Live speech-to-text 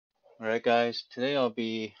Alright guys, today I'll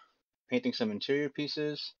be painting some interior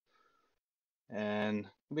pieces and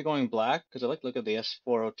I'll be going black because I like to look at the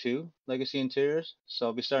S402 Legacy interiors. So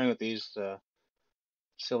I'll be starting with these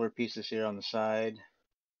silver pieces here on the side,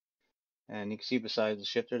 and you can see beside the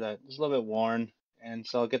shifter that it's a little bit worn, and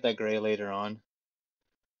so I'll get that gray later on.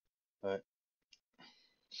 But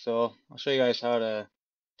so I'll show you guys how to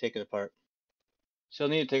take it apart. So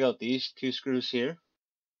you'll need to take out these two screws here,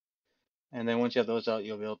 and then once you have those out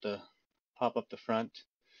you'll be able to pop up the front.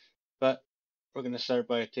 But we're going to start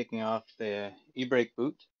by taking off the e-brake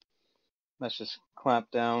boot. Let's just clamp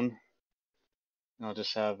down, and I'll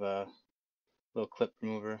just have a little clip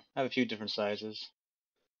remover. I have a few different sizes,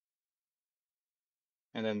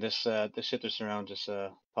 and then this shifter surround just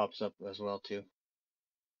pops up as well too.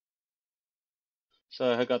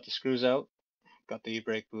 So I got the screws out, got the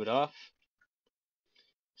e-brake boot off.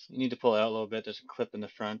 So you need to pull it out a little bit. There's a clip in the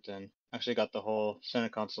front, and actually got the whole center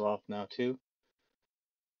console off now too.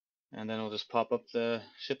 And then we'll just pop up the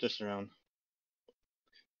shifter surround.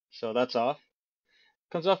 So that's off.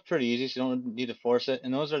 Comes off pretty easy, so you don't need to force it.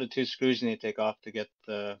 And those are the two screws you need to take off to get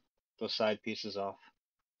those side pieces off.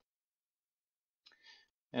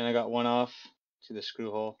 And I got one off to the screw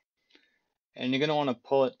hole. And you're going to want to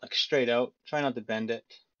pull it like straight out. Try not to bend it.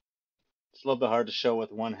 It's a little bit hard to show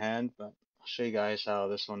with one hand, but I'll show you guys how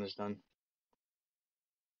this one is done.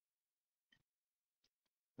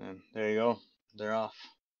 And there you go. They're off.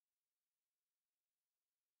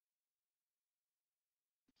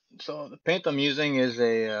 So the paint I'm using is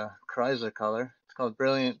a Chrysler color. It's called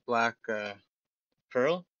Brilliant Black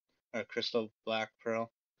Pearl, or Crystal Black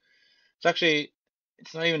Pearl.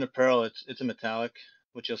 It's not even a pearl. It's a metallic,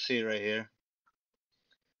 which you'll see right here.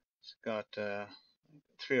 It's got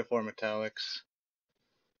 3 or 4 metallics.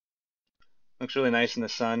 Looks really nice in the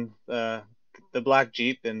sun. The black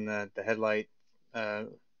Jeep in the headlight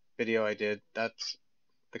video I did, that's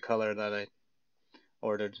the color that I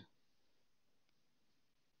ordered.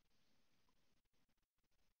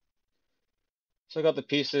 So I got the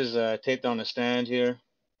pieces taped on a stand here.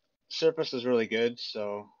 The surface is really good,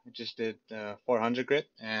 so I just did 400 grit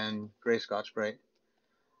and gray Scotch-Brite.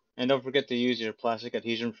 And don't forget to use your plastic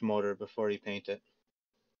adhesion promoter before you paint it.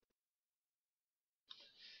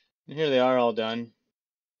 And here they are all done.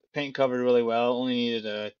 The paint covered really well, only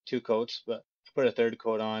needed 2 coats, but I put a 3rd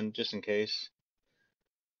coat on just in case.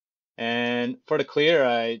 And for the clear,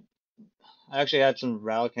 I actually had some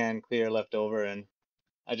Ralcan clear left over, and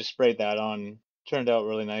I just sprayed that on. Turned out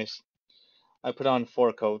really nice. I put on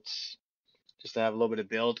 4 coats just to have a little bit of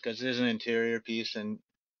build, because it is an interior piece and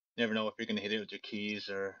you never know if you're going to hit it with your keys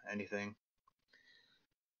or anything.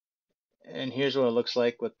 And here's what it looks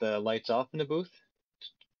like with the lights off in the booth,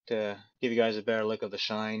 to give you guys a better look of the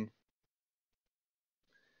shine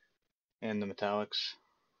and the metallics.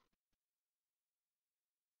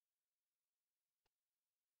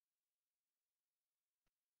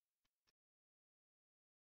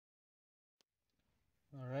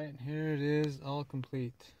 Alright, here it is, all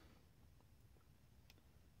complete.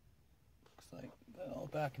 Looks like that all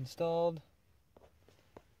back installed.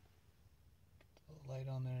 Put a light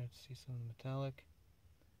on there to see some metallic.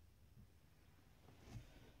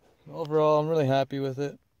 Overall, I'm really happy with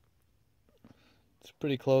it. It's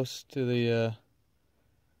pretty close to the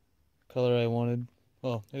color I wanted.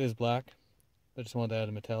 Well, it is black, but I just wanted to add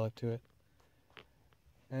a metallic to it.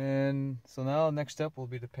 And so now the next step will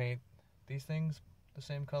be to paint these things the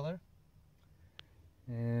same color.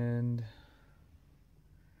 And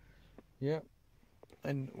yeah,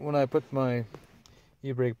 and when I put my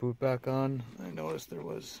e-brake boot back on, I noticed there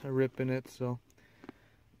was a rip in it, so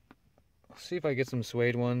I'll see if I get some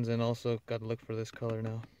suede ones, and also got to look for this color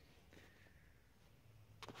now.